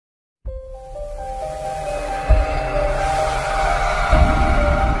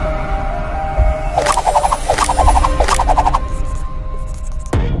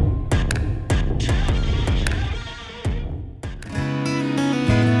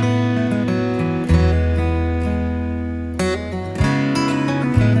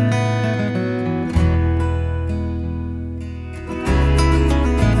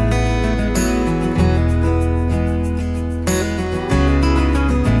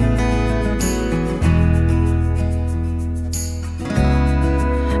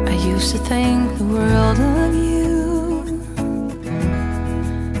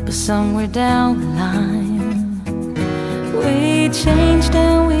somewhere down the line. We changed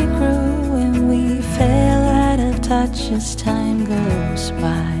and we grew and we fell out of touch as time goes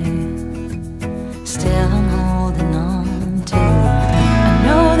by. Still I'm holding on to you. I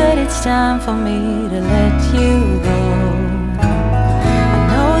know that it's time for me to let you go. I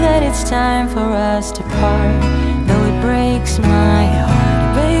know that it's time for us to part, though it breaks my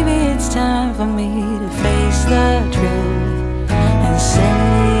heart. Baby, it's time for me to face the truth and say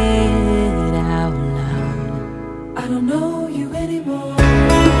it out loud. I don't know you anymore.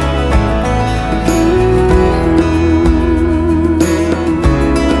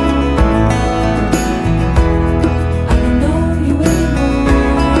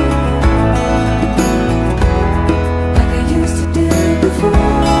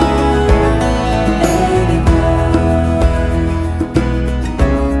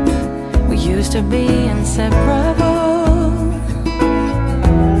 To be inseparable,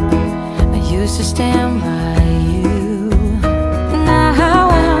 I used to stand by you. Now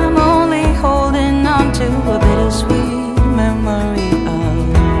I'm only holding on to a bittersweet memory of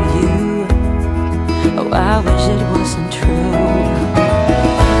you. Oh, I wish it wasn't true.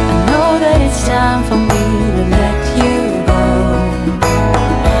 I know that it's time for me to let you go.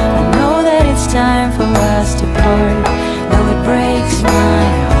 I know that it's time for us to part, though it breaks my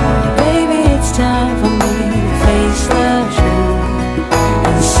heart. It's time for me to face the truth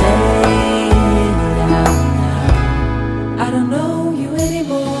and say it out loud. I don't know you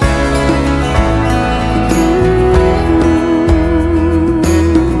anymore.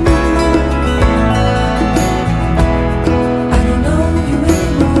 I don't know you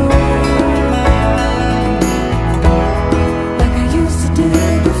anymore, like I used to do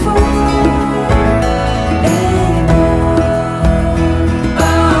before.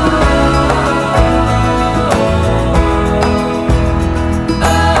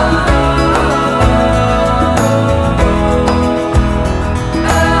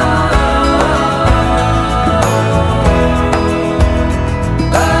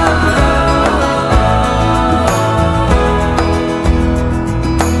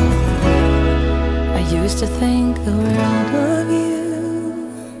 To think the world of you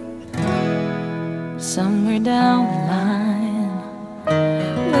somewhere down the line.